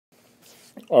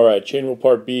Alright, chain rule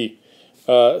part B.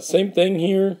 Same thing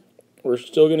here. We're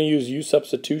still going to use U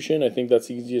substitution. I think that's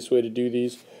the easiest way to do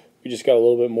these. We just got a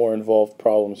little bit more involved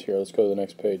problems here. Let's go to the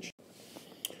next page.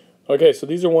 Okay, so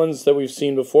these are ones that we've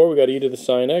seen before. We got e to the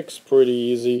sine x, pretty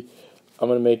easy. I'm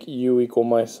going to make u equal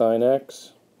my sine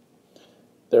x.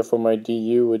 Therefore my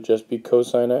du would just be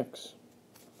cosine x.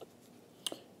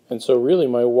 And so really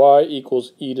my y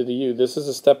equals e to the u. This is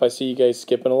a step I see you guys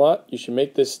skipping a lot. You should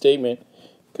make this statement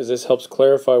because this helps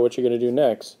clarify what you're going to do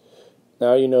next.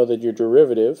 Now you know that your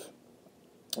derivative,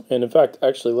 and in fact,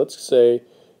 actually let's say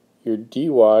your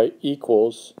dy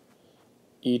equals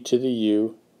e to the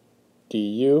u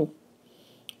du.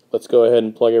 Let's go ahead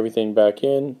and plug everything back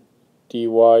in. dy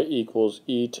equals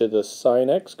e to the sine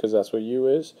x, because that's what u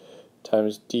is,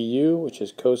 times du, which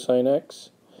is cosine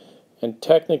x. And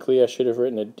technically I should have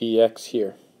written a dx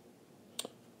here.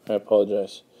 I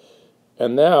apologize.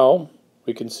 And now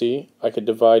we can see I could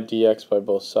divide dx by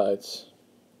both sides.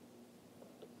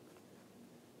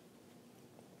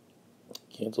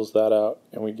 Cancels that out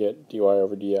and we get dy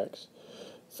over dx.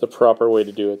 It's the proper way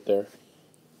to do it there.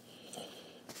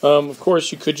 Of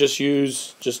course you could just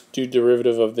do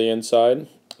derivative of the inside.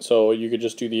 So you could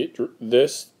just do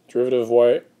this derivative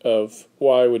of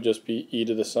y would just be e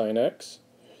to the sine x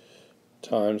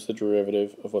times the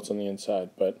derivative of what's on the inside.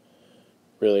 But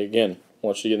really, again, I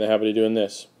want you to get in the habit of doing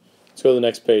this. Let's go to the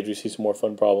next page. We see some more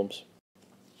fun problems.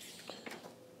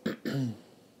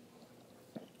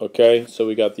 Okay, so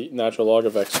we got the natural log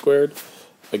of x squared.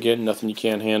 Again, nothing you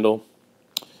can't handle.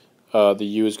 The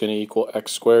u is going to equal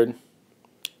x squared.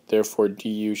 Therefore,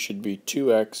 du should be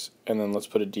 2x, and then let's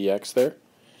put a dx there.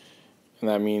 And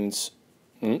that means,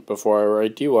 before I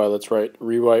write dy, let's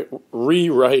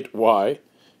rewrite y,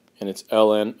 and it's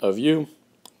ln of u.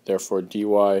 Therefore,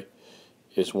 dy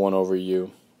is 1 over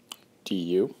u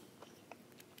du.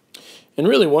 And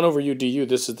really, 1 over u du,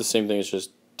 this is the same thing as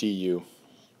just du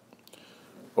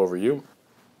over u.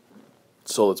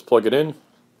 So let's plug it in.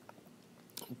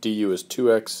 Du is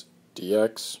 2x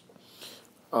dx.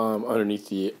 Underneath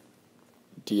the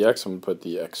dx, I'm going to put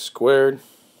the x squared.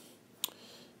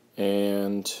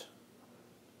 And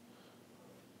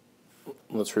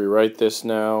let's rewrite this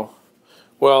now.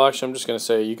 Well, actually, I'm just going to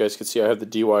say, you guys can see I have the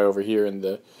dy over here and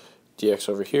the dx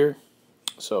over here.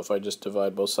 So if I just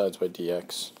divide both sides by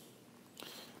dx,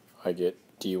 I get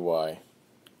dy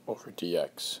over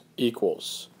dx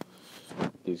equals,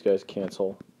 these guys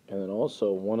cancel, and then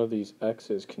also one of these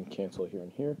x's can cancel here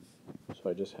and here, so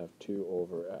I just have 2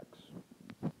 over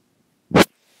x.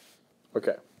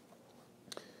 Okay.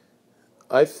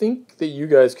 I think that you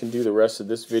guys can do the rest of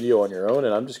this video on your own,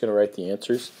 and I'm just going to write the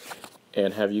answers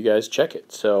and have you guys check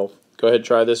it. So go ahead and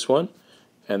try this one,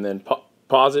 and then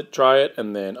pause it, try it,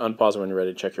 and then unpause it when you're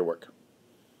ready to check your work.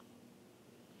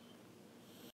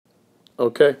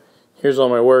 Okay, here's all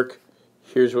my work.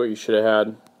 Here's what you should have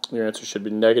had. Your answer should be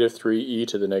negative 3e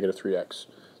to the negative 3x.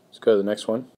 Let's go to the next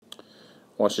one. I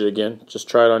want you to, again, just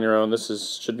try it on your own.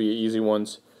 This should be easy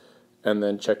ones, and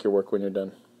then check your work when you're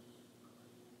done.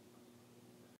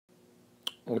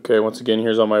 Okay, once again,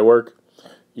 here's all my work.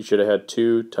 You should have had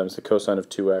 2 times the cosine of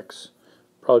 2x.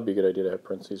 Probably be a good idea to have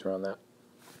parentheses around that.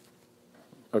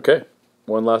 Okay,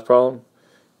 one last problem.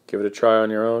 Give it a try on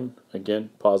your own. Again,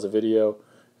 pause the video,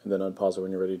 and then unpause it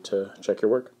when you're ready to check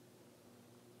your work.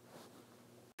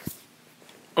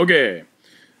 Okay,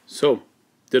 so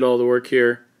did all the work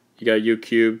here. You got u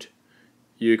cubed,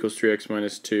 u equals 3x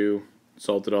minus 2.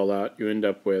 Solved it all out. You end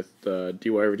up with dy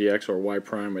over dx, or y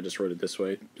prime. I just wrote it this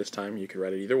way this time. You could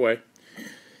write it either way.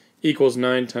 Equals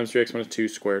 9 times 3x minus 2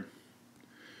 squared.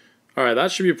 Alright,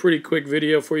 that should be a pretty quick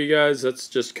video for you guys. Let's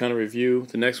just kind of review.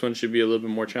 The next one should be a little bit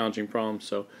more challenging problem,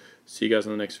 so see you guys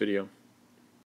in the next video.